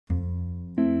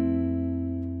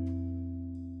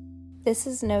This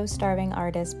is No Starving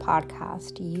Artist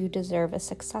podcast. You deserve a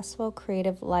successful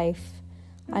creative life.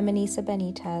 I'm Anissa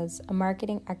Benitez, a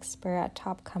marketing expert at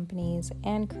top companies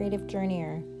and creative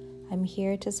journeyer. I'm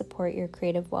here to support your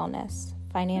creative wellness,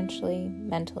 financially,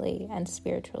 mentally, and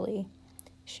spiritually.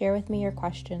 Share with me your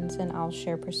questions and I'll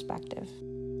share perspective.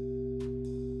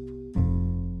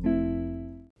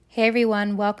 Hey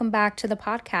everyone, welcome back to the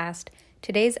podcast.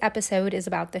 Today's episode is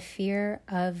about the fear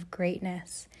of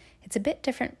greatness. It's a bit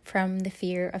different from the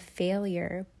fear of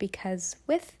failure because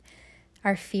with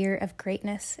our fear of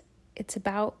greatness, it's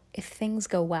about if things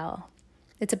go well.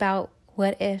 It's about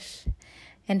what if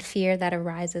and fear that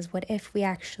arises. What if we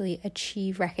actually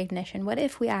achieve recognition? What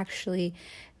if we actually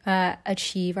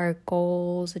achieve our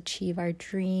goals, achieve our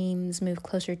dreams, move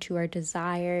closer to our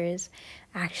desires,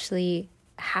 actually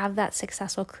have that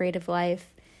successful creative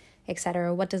life,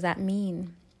 etc.? What does that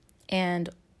mean? And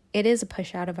it is a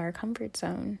push out of our comfort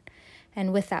zone.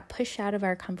 And with that push out of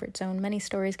our comfort zone, many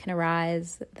stories can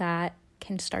arise that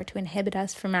can start to inhibit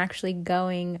us from actually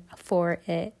going for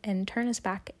it and turn us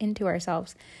back into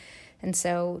ourselves. And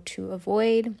so to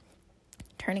avoid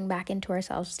turning back into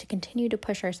ourselves, to continue to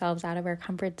push ourselves out of our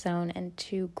comfort zone and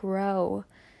to grow,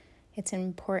 it's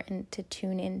important to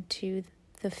tune into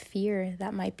the fear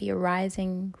that might be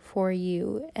arising for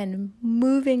you and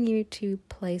moving you to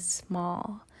play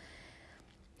small.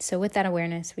 So with that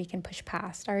awareness, we can push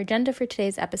past. Our agenda for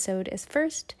today's episode is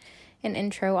first an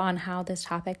intro on how this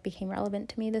topic became relevant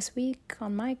to me this week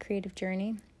on my creative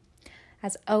journey.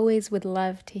 As always, would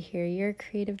love to hear your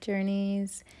creative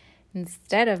journeys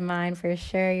instead of mine for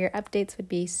sure. Your updates would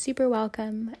be super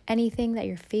welcome. Anything that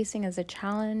you're facing as a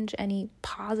challenge, any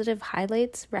positive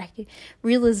highlights,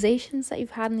 realizations that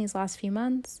you've had in these last few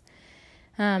months.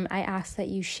 I ask that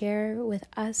you share with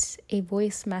us a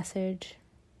voice message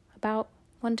about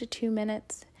 1 to 2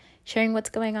 minutes, sharing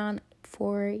what's going on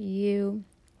for you.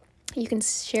 You can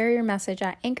share your message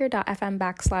at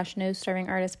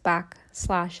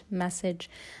anchor.fm/NoStarvingArtist/message.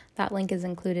 That link is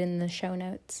included in the show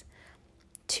notes.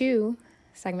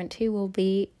 Segment 2 will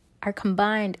be our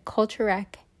combined culture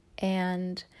rec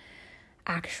and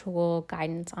actual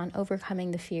guidance on overcoming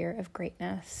the fear of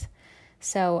greatness.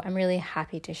 So I'm really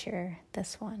happy to share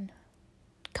this one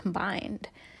combined.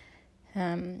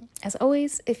 As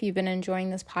always, if you've been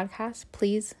enjoying this podcast,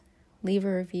 please leave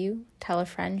a review, tell a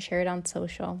friend, share it on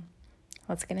social.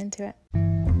 Let's get into it.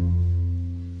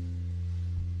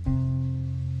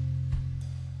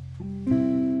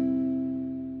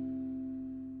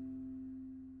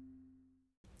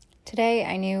 Today,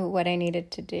 I knew what I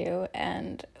needed to do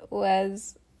and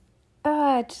was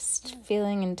just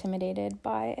feeling intimidated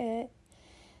by it.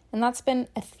 And that's been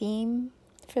a theme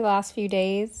for the last few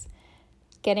days.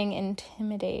 Getting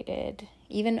intimidated.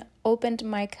 Even opened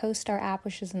my CoStar app,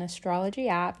 which is an astrology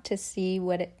app, to see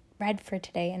what it read for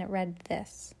today, and it read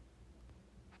this.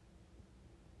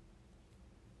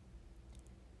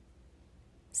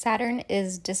 Saturn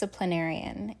is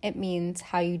disciplinarian. It means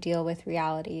how you deal with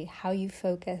reality, how you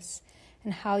focus,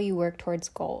 and how you work towards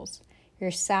goals. Your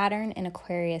Saturn in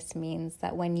Aquarius means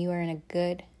that when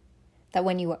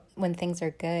things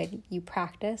are good, you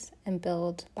practice and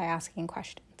build by asking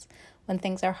questions. When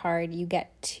things are hard, you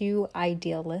get too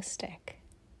idealistic.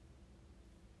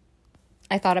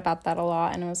 I thought about that a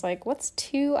lot and I was like, what's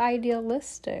too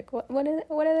idealistic? What are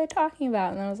they talking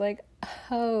about? And I was like,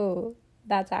 oh,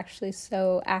 that's actually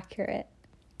so accurate.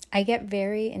 I get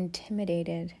very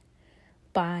intimidated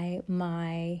by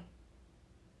my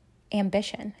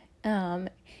ambition. And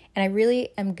I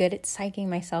really am good at psyching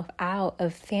myself out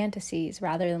of fantasies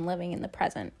rather than living in the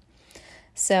present.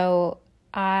 So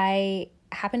I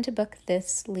happened to book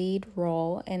this lead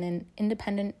role in an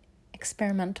independent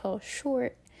experimental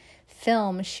short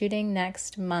film shooting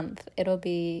next month. It'll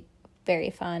be very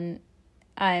fun.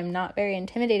 I'm not very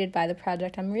intimidated by the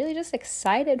project. I'm really just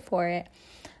excited for it.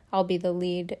 I'll be the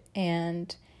lead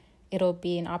and it'll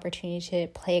be an opportunity to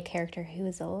play a character who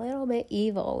is a little bit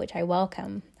evil, which I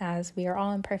welcome as we are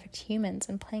all imperfect humans,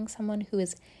 and playing someone who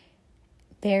is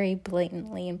very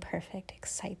blatantly imperfect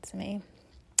excites me.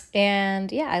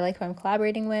 And yeah, I like who I'm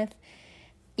collaborating with.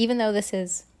 Even though this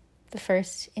is the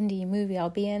first indie movie I'll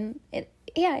be in, it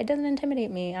doesn't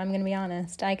intimidate me. I'm going to be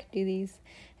honest. I could do these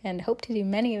and hope to do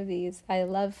many of these. I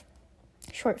love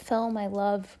short film. I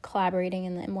love collaborating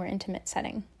in the more intimate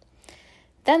setting.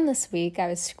 Then this week I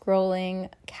was scrolling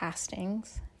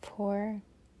castings for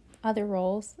other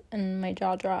roles and my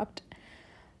jaw dropped.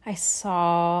 I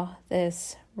saw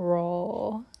this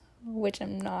role, which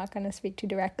I'm not going to speak to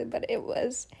directly, but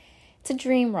it's a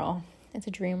dream role. It's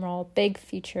a dream role, big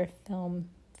feature film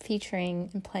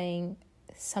featuring and playing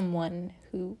someone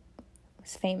who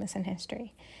was famous in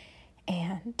history.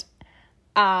 And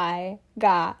I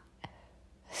got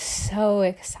so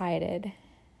excited.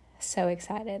 So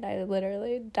excited. I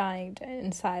literally died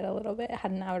inside a little bit.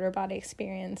 Had an outer body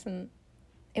experience, and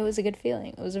it was a good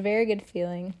feeling. It was a very good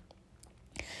feeling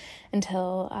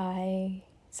until I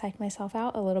psyched myself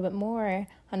out a little bit more.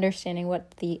 Understanding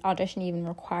what the audition even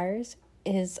requires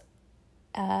is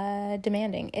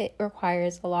demanding. It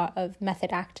requires a lot of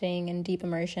method acting and deep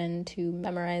immersion to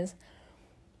memorize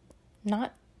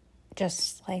not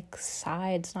just like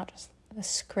sides, not just a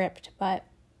script, but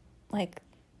like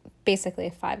basically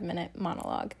a 5-minute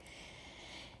monologue.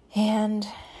 And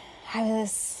I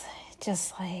was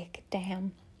just like,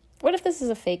 damn, what if this is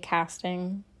a fake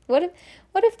casting? What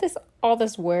if all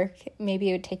this work, maybe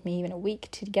it would take me even a week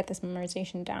to get this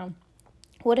memorization down?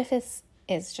 What if it's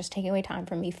just taking away time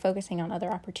from me focusing on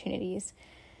other opportunities?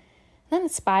 And then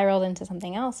it spiraled into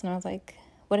something else, and I was like,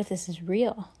 what if this is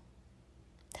real?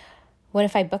 What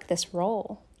if I book this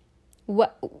role?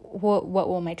 What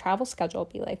will my travel schedule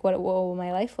be like? What will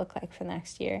my life look like for the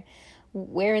next year?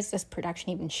 Where is this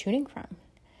production even shooting from?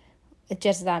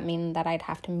 Does that mean that I'd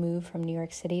have to move from New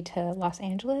York City to Los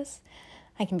Angeles?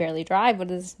 I can barely drive. What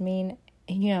does this mean?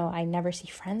 I never see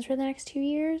friends for the next 2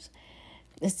 years.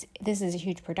 This is a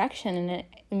huge production, and it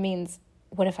means,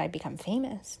 what if I become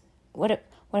famous? What if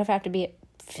I have to be at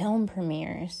film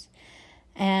premieres?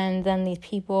 And then these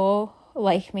people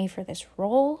like me for this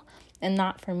role and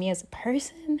not for me as a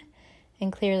person? And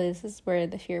clearly this is where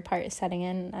the fear part is setting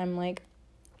in. I'm like,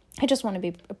 I just want to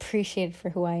be appreciated for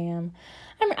who I am.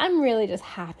 I'm really just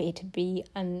happy to be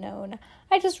unknown.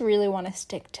 I just really want to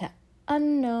stick to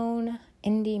unknown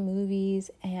indie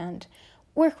movies and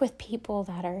work with people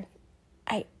that are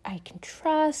I can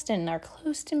trust and are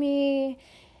close to me.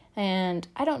 And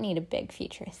I don't need a big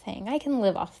feature thing. I can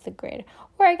live off the grid,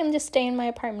 or I can just stay in my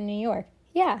apartment in New York.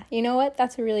 Yeah, you know what?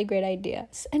 That's a really great idea.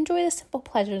 Enjoy the simple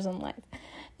pleasures in life.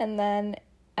 And then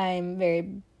I'm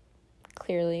very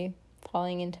clearly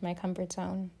falling into my comfort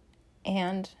zone.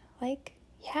 And like,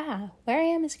 yeah, where I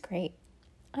am is great.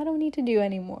 I don't need to do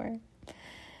anymore.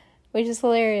 Which is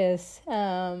hilarious.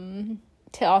 To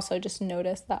also just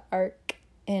notice the arc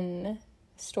in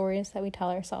stories that we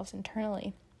tell ourselves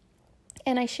internally.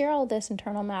 And I share all this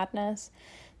internal madness,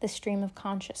 the stream of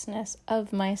consciousness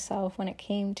of myself when it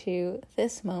came to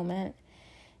this moment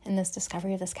and this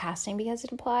discovery of this casting, because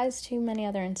it applies to many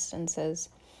other instances.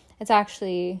 It's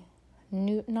actually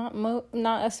not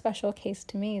a special case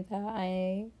to me that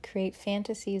I create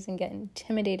fantasies and get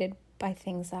intimidated by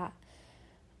things that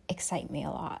excite me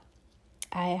a lot.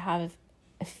 I have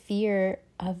a fear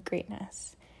of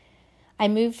greatness. I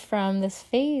moved from this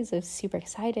phase of super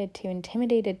excited to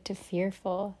intimidated to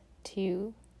fearful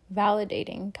to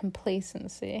validating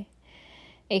complacency,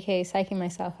 aka psyching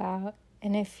myself out.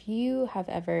 And if you have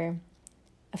ever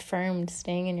affirmed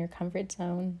staying in your comfort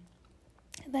zone,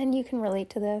 then you can relate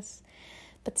to this.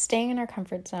 But staying in our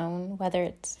comfort zone, whether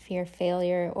it's fear of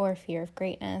failure or fear of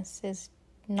greatness, is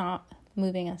not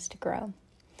moving us to grow.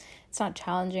 It's not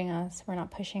challenging us. We're not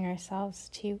pushing ourselves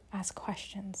to ask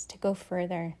questions, to go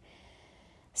further.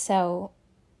 So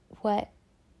what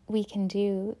we can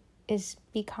do is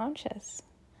be conscious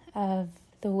of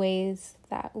the ways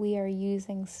that we are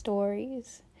using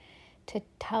stories to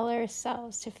tell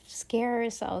ourselves, to scare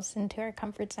ourselves into our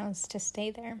comfort zones to stay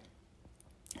there.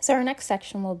 So our next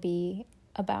section will be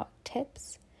about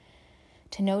tips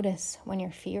to notice when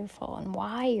you're fearful and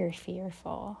why you're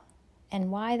fearful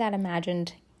and why that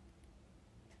imagined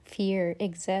fear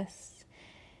exists,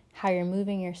 how you're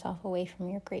moving yourself away from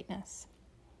your greatness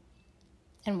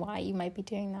and why you might be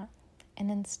doing that.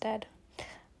 And instead,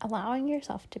 allowing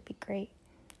yourself to be great,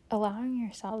 allowing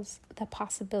yourselves the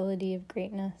possibility of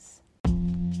greatness.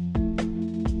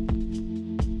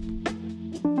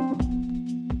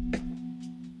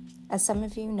 As some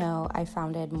of you know, I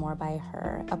founded More by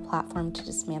Her, a platform to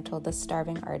dismantle the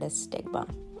starving artist stigma.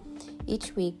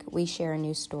 Each week, we share a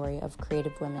new story of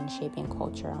creative women shaping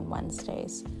culture on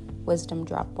Wednesdays, Wisdom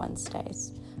Drop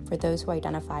Wednesdays, for those who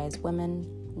identify as women,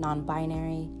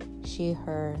 non-binary, she,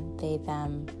 her, they,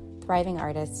 them, thriving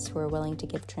artists who are willing to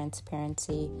give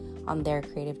transparency on their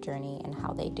creative journey and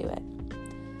how they do it.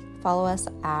 Follow us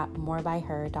at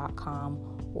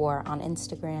morebyher.com or on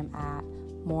Instagram at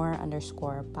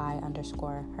more_by_her.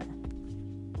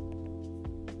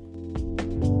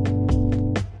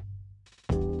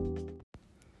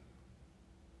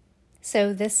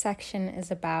 So this section is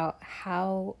about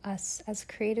how us as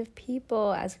creative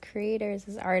people, as creators,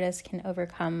 as artists can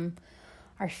overcome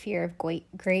our fear of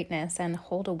greatness and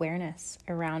hold awareness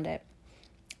around it.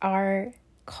 Our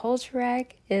culture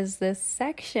rec is this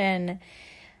section.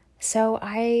 So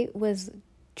I was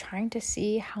trying to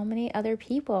see how many other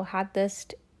people had this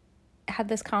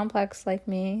complex like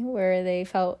me, where they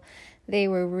felt they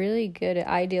were really good at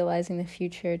idealizing the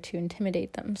future to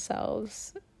intimidate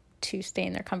themselves to stay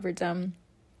in their comfort zone.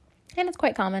 And it's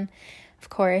quite common, of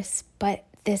course, but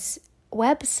this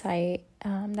website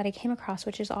that I came across,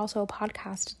 which is also a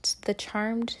podcast, it's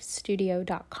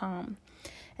thecharmedstudio.com.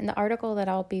 And the article that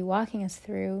I'll be walking us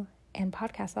through and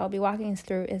podcast that I'll be walking us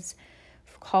through is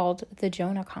called The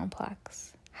Jonah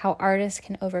Complex: How Artists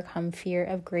Can Overcome Fear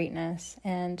of Greatness.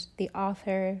 And the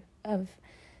author of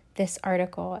this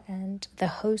article and the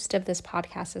host of this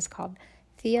podcast is called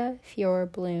Thea Fior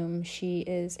Bloom. She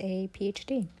is a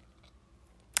PhD.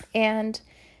 And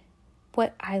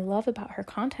what I love about her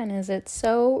content is it's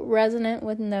so resonant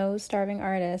with no starving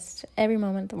artist. Every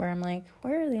moment where I'm like,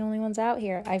 we're the only ones out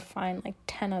here, I find like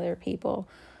 10 other people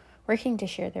working to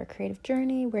share their creative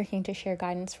journey, working to share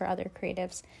guidance for other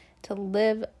creatives to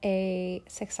live a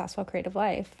successful creative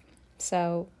life.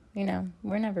 So,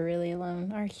 we're never really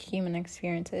alone. Our human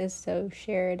experience is so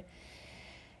shared.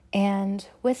 And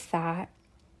with that,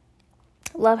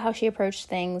 love how she approached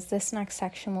things. This next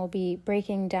section will be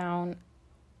breaking down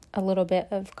a little bit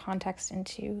of context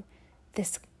into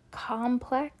this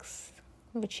complex,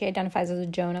 which she identifies as a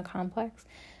Jonah complex.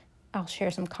 I'll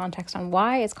share some context on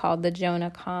why it's called the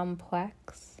Jonah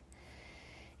complex,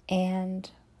 and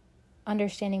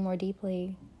understanding more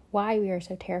deeply why we are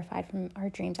so terrified from our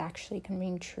dreams actually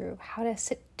coming true, how to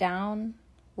sit down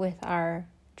with our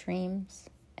dreams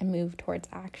and move towards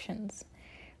actions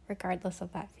regardless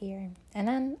of that fear, and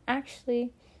then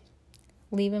actually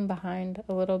leaving behind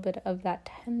a little bit of that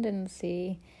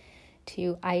tendency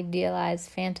to idealize,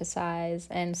 fantasize,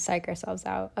 and psych ourselves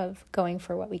out of going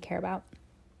for what we care about.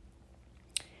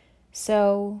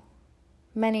 So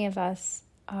many of us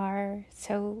are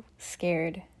so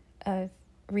scared of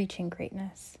reaching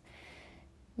greatness.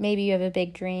 Maybe you have a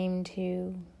big dream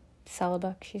to sell a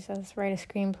book, she says, write a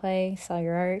screenplay, sell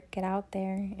your art, get out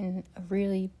there in a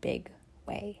really big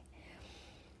way.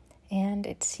 And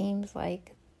it seems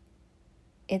like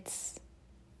it's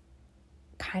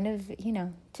kind of,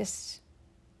 just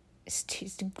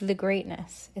it's the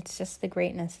greatness. It's just the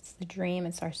greatness. It's the dream.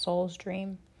 It's our soul's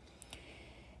dream.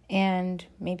 And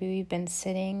maybe we've been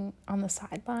sitting on the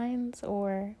sidelines,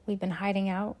 or we've been hiding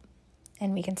out,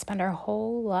 and we can spend our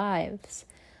whole lives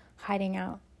hiding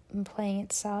out and playing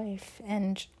it safe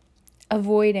and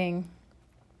avoiding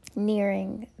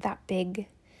nearing that big,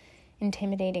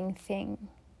 intimidating thing,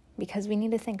 because we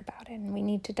need to think about it and we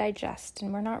need to digest,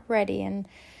 and we're not ready, and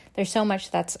there's so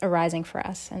much that's arising for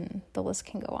us, and the list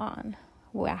can go on.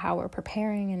 How we're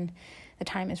preparing, and the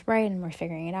time is right, and we're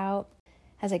figuring it out.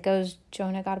 As it goes,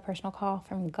 Jonah got a personal call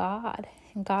from God,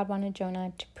 and God wanted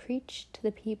Jonah to preach to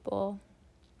the people,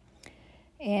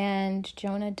 and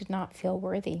Jonah did not feel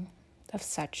worthy of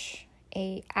such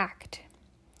a act,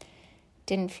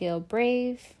 didn't feel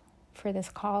brave for this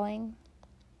calling,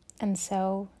 and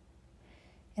so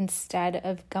instead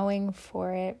of going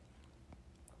for it,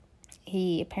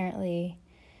 he apparently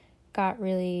got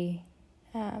really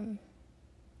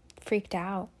freaked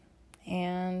out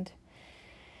and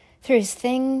threw his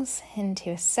things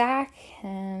into a sack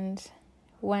and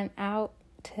went out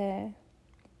to,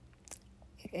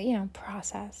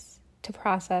 process,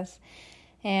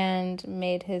 and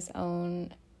made his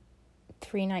own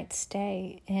 3-night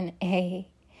stay in a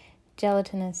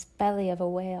gelatinous belly of a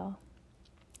whale.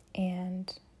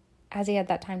 And as he had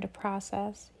that time to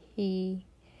process, he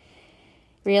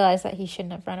realized that he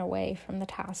shouldn't have run away from the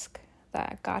task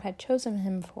that God had chosen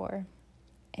him for.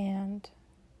 And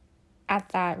at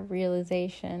that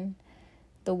realization,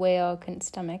 the whale couldn't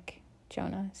stomach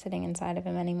Jonah sitting inside of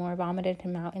him anymore, vomited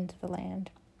him out into the land.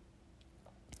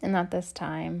 And at this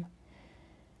time,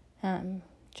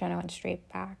 Jonah went straight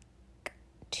back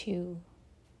to,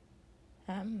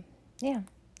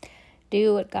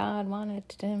 do what God wanted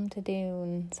him to do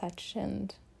and such.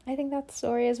 And I think that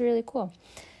story is really cool.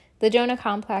 The Jonah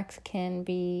complex can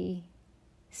be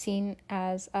seen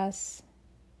as us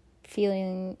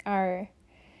feeling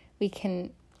we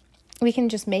can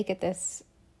just make it this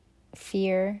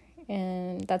fear,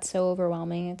 and that's so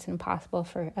overwhelming. It's impossible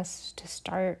for us to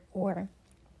start or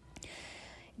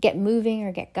get moving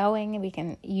or get going, and we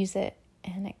can use it,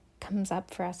 and it comes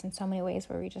up for us in so many ways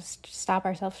where we just stop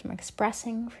ourselves from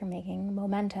expressing, from making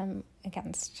momentum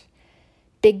against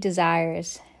big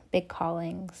desires, big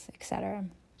callings, etc.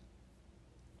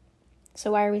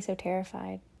 So why are we so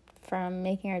terrified from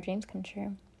making our dreams come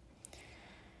true?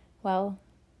 Well,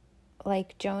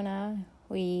 like Jonah,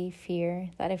 we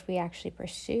fear that if we actually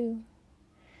pursue,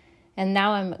 and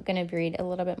now I'm going to read a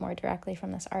little bit more directly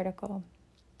from this article.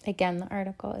 Again, the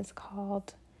article is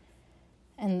called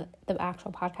And the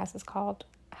actual podcast is called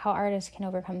How Artists Can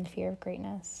Overcome the Fear of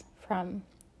Greatness from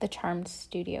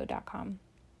thecharmedstudio.com.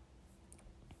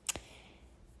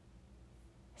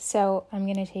 So I'm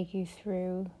going to take you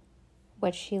through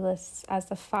what she lists as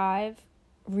the 5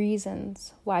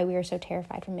 reasons why we are so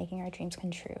terrified from making our dreams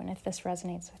come true. And if this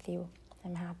resonates with you,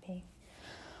 I'm happy.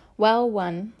 Well,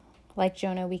 1, like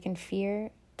Jonah, we can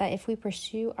fear that if we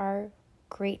pursue our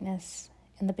greatness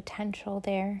and the potential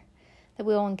there, that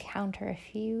we will encounter a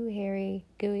few hairy,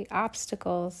 gooey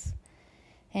obstacles.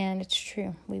 And it's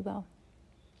true, we will.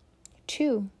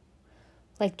 2,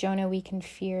 like Jonah, we can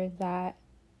fear that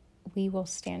we will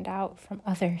stand out from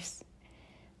others.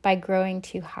 By growing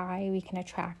too high, we can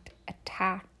attract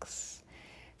attacks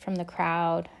from the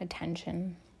crowd,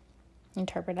 attention,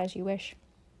 interpret as you wish.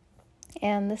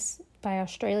 And this, by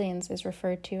Australians, is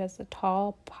referred to as the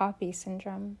tall poppy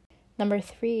syndrome. Number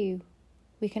 3,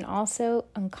 we can also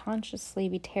unconsciously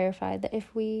be terrified that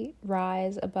if we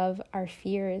rise above our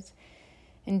fears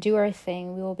and do our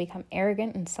thing, we will become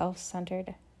arrogant and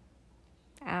self-centered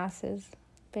asses,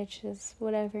 bitches,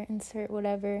 whatever, insert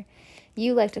whatever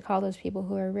you like to call those people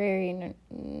who are very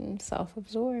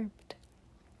self-absorbed,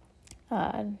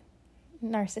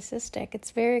 narcissistic. It's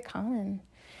very common.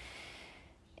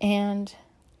 And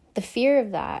the fear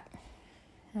of that,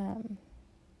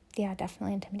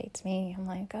 definitely intimidates me. I'm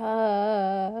like,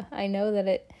 I know that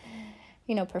it,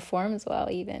 performs well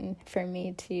even for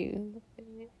me to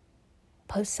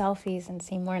post selfies and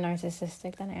seem more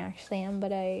narcissistic than I actually am,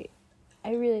 but I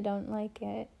really don't like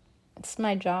it. It's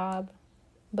my job,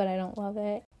 but I don't love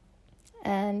it.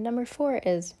 And number 4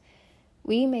 is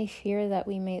we may fear that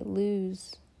we may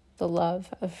lose the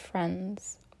love of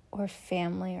friends or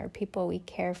family or people we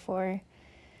care for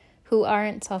who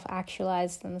aren't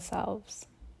self-actualized themselves.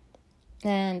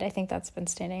 And I think that's been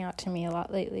standing out to me a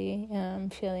lot lately.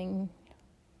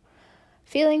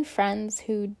 Feeling friends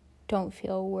who don't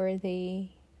feel worthy,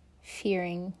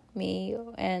 fearing me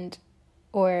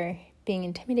or being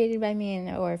intimidated by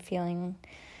me or feeling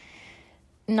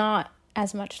not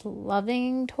as much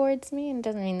loving towards me. And it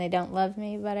doesn't mean they don't love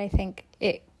me, but I think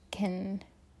it can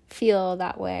feel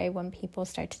that way when people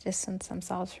start to distance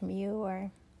themselves from you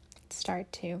or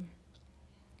start to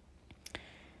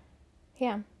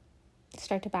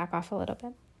back off a little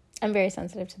bit. I'm very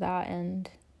sensitive to that, and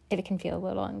it can feel a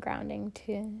little ungrounding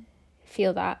to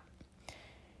feel that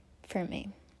for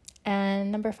me.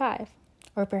 And number 5,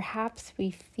 or perhaps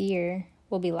we fear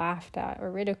we'll be laughed at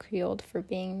or ridiculed for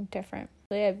being different.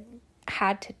 I've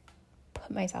had to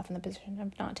put myself in the position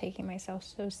of not taking myself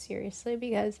so seriously,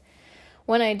 because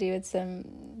when I do, it's a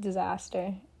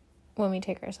disaster. When we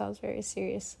take ourselves very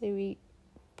seriously, we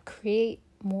create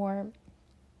more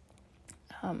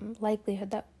likelihood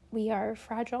that we are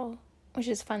fragile, which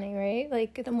is funny, right?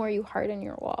 Like, the more you harden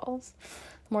your walls,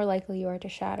 the more likely you are to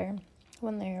shatter.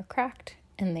 When they are cracked,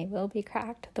 and they will be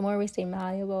cracked, the more we stay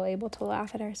malleable, able to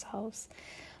laugh at ourselves.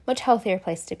 Much healthier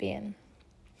place to be in.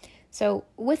 So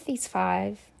with these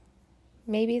 5,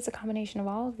 maybe it's a combination of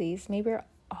all of these. Maybe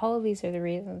all of these are the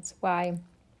reasons why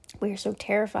we are so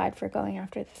terrified for going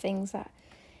after the things that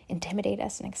intimidate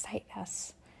us and excite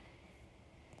us.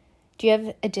 Do you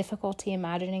have a difficulty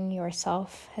imagining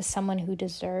yourself as someone who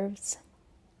deserves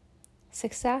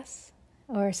success,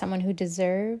 or someone who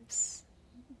deserves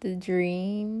the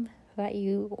dream that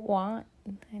you want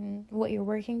and what you're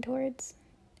working towards?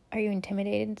 Are you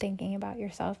intimidated thinking about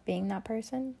yourself being that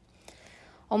person?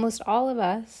 Almost all of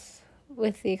us,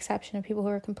 with the exception of people who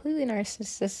are completely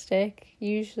narcissistic,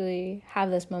 usually have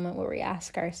this moment where we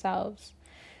ask ourselves,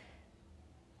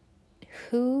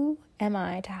 who am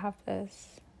I to have this?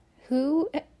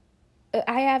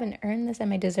 I haven't earned this.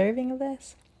 Am I deserving of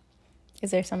this?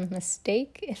 Is there some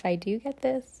mistake if I do get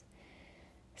this?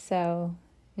 So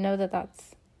know that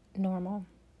that's normal.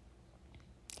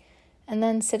 And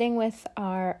then sitting with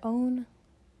our own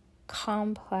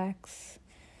complex,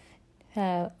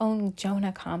 own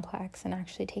Jonah complex, and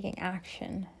actually taking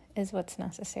action is what's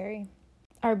necessary.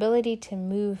 Our ability to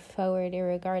move forward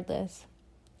irregardless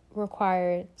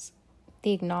requires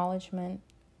the acknowledgement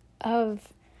of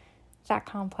that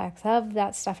complex, of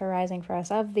that stuff arising for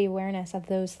us, of the awareness of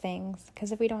those things.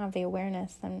 Because if we don't have the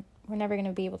awareness, then we're never going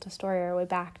to be able to story our way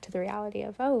back to the reality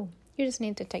of, you just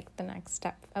need to take the next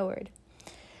step forward.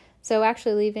 So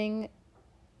actually leaving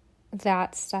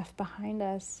that stuff behind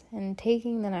us and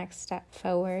taking the next step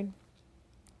forward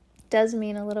does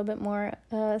mean a little bit more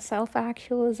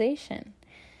self-actualization.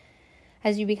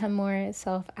 As you become more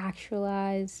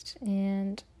self-actualized,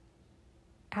 and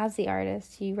as the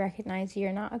artist, you recognize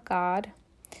you're not a god,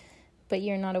 but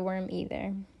you're not a worm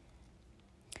either.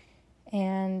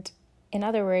 And in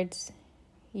other words,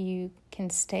 you can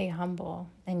stay humble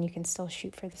and you can still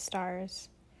shoot for the stars.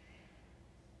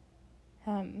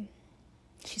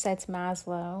 She cites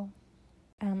Maslow,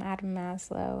 Adam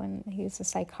Maslow, and he's a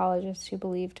psychologist who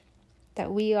believed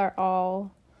that we are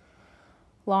all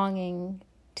longing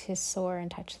to soar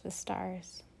and touch the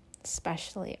stars,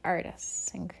 especially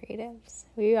artists and creatives.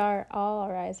 We are all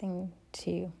rising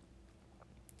to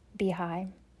be high.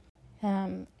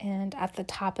 And at the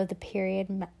top of the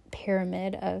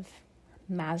pyramid of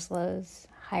Maslow's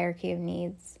hierarchy of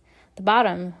needs, the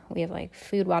bottom, we have like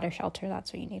food, water, shelter.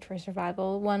 That's what you need for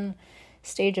survival. One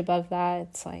stage above that,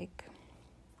 it's like,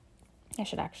 I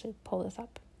should actually pull this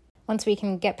up. Once we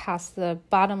can get past the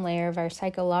bottom layer of our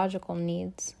psychological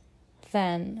needs,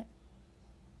 then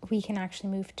we can actually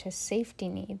move to safety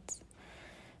needs.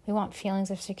 We want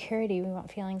feelings of security. We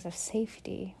want feelings of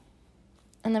safety.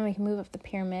 And then we can move up the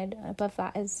pyramid. Above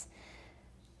that is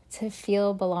to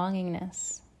feel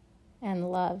belongingness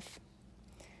and love.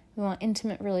 We want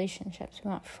intimate relationships. We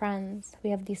want friends.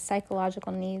 We have these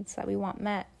psychological needs that we want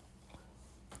met.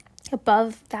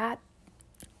 Above that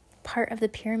part of the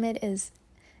pyramid is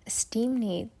esteem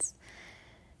needs.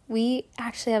 We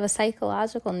actually have a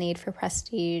psychological need for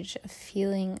prestige, a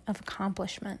feeling of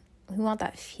accomplishment. We want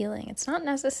that feeling. It's not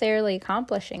necessarily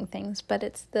accomplishing things, but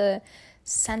it's the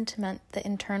sentiment, the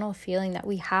internal feeling that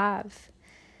we have.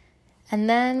 And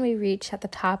then we reach at the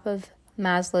top of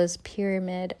Maslow's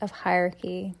pyramid of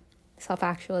hierarchy,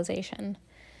 self-actualization.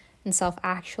 And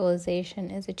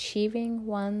self-actualization is achieving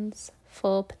one's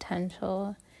full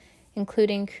potential,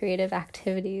 including creative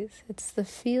activities. It's the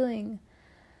feeling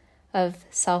of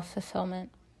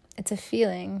self-fulfillment. It's a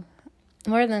feeling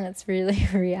more than it's really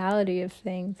a reality of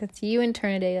things. It's you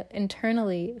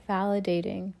internally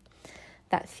validating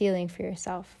that feeling for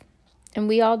yourself. And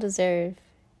we all deserve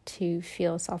to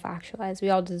feel self-actualized. We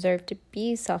all deserve to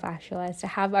be self-actualized, to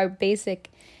have our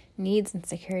basic needs and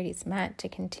securities met, to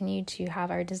continue to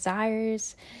have our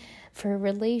desires for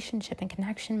relationship and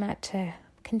connection met, to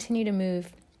continue to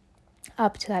move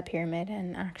up to that pyramid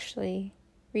and actually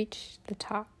reach the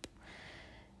top.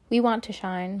 We want to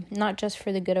shine, not just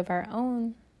for the good of our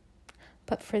own,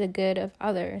 but for the good of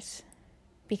others.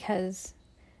 Because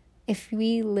if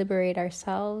we liberate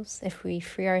ourselves, if we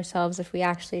free ourselves, if we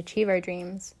actually achieve our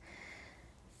dreams,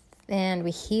 and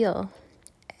we heal,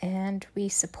 and we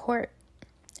support,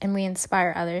 and we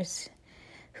inspire others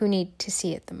who need to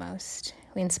see it the most.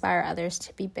 We inspire others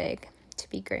to be big, to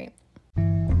be great.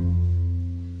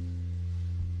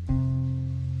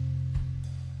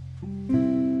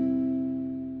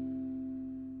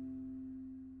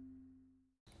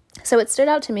 So what stood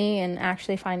out to me in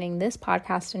actually finding this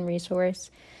podcast and resource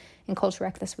in Culture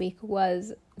Rec this week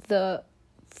was the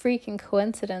freaking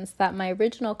coincidence that my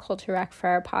original Culture Rec for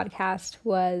our podcast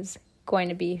was going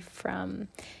to be from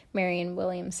Marianne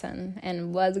Williamson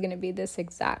and was going to be this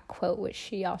exact quote, which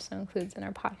she also includes in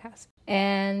our podcast.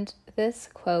 And this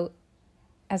quote,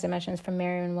 as I mentioned, is from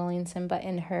Marianne Williamson, but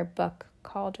in her book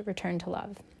called Return to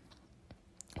Love,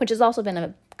 which has also been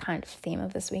a kind of theme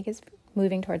of this week, is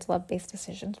moving towards love-based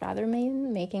decisions rather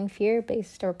than making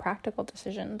fear-based or practical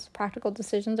decisions. Practical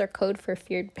decisions are code for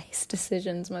fear-based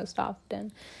decisions most often.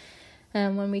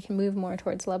 When we can move more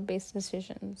towards love-based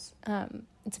decisions,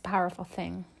 it's a powerful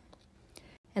thing.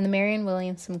 And the Marianne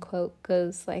Williamson quote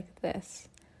goes like this: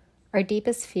 "Our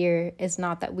deepest fear is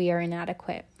not that we are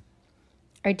inadequate.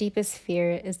 Our deepest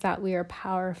fear is that we are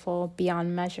powerful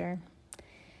beyond measure.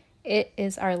 It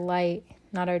is our light,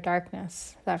 not our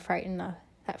darkness, that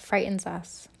frightens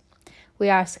us. We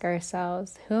ask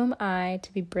ourselves, who am I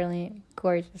to be brilliant,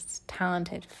 gorgeous,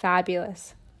 talented,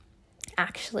 fabulous?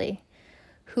 Actually,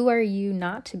 who are you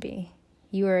not to be?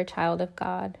 You are a child of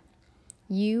God.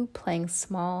 You playing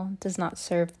small does not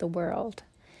serve the world.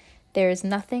 There is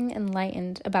nothing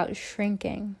enlightened about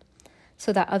shrinking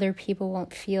so that other people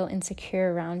won't feel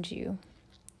insecure around you.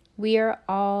 We are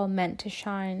all meant to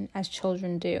shine as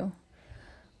children do.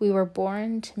 We were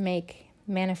born to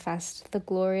manifest the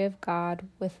glory of God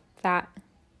that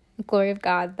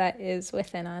is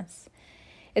within us.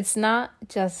 It's not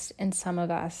just in some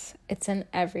of us, it's in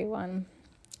everyone.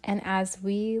 And as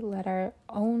we let our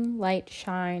own light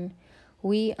shine,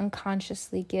 we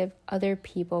unconsciously give other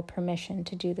people permission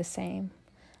to do the same.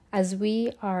 As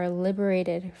we are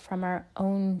liberated from our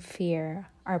own fear,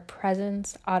 our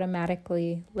presence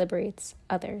automatically liberates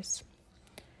others."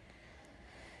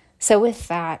 So with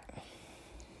that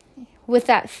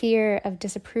fear of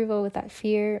disapproval, with that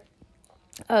fear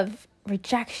of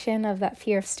rejection, of that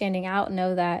fear of standing out,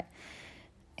 know that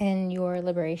in your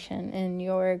liberation, in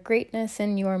your greatness,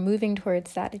 in your moving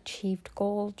towards that achieved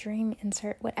goal, dream,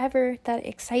 insert, whatever that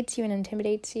excites you and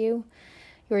intimidates you,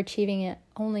 who are achieving it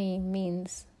only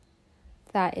means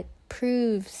that it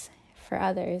proves for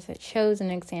others, it shows an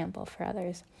example for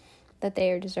others that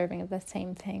they are deserving of the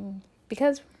same thing,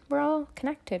 because we're all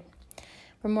connected.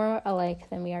 We're more alike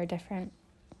than we are different.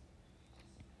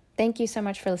 Thank you so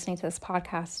much for listening to this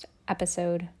podcast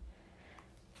episode.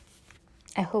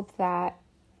 I hope that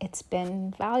it's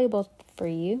been valuable for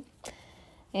you.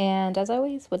 And as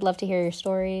always, would love to hear your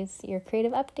stories, your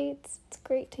creative updates. It's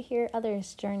great to hear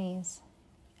others' journeys.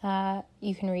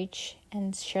 You can reach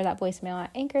and share that voicemail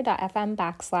at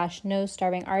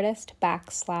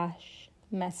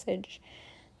anchor.fm/no-starving-artist/message.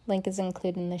 Link is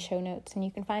included in the show notes. And you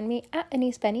can find me at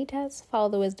Anise Benitez. Follow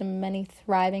the wisdom of many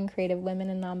thriving creative women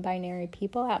and non-binary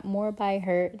people at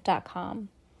morebyher.com.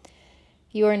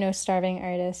 You are no starving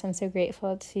artist. I'm so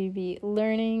grateful to be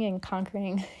learning and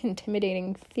conquering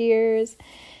intimidating fears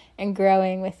and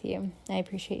growing with you. I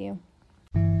appreciate you.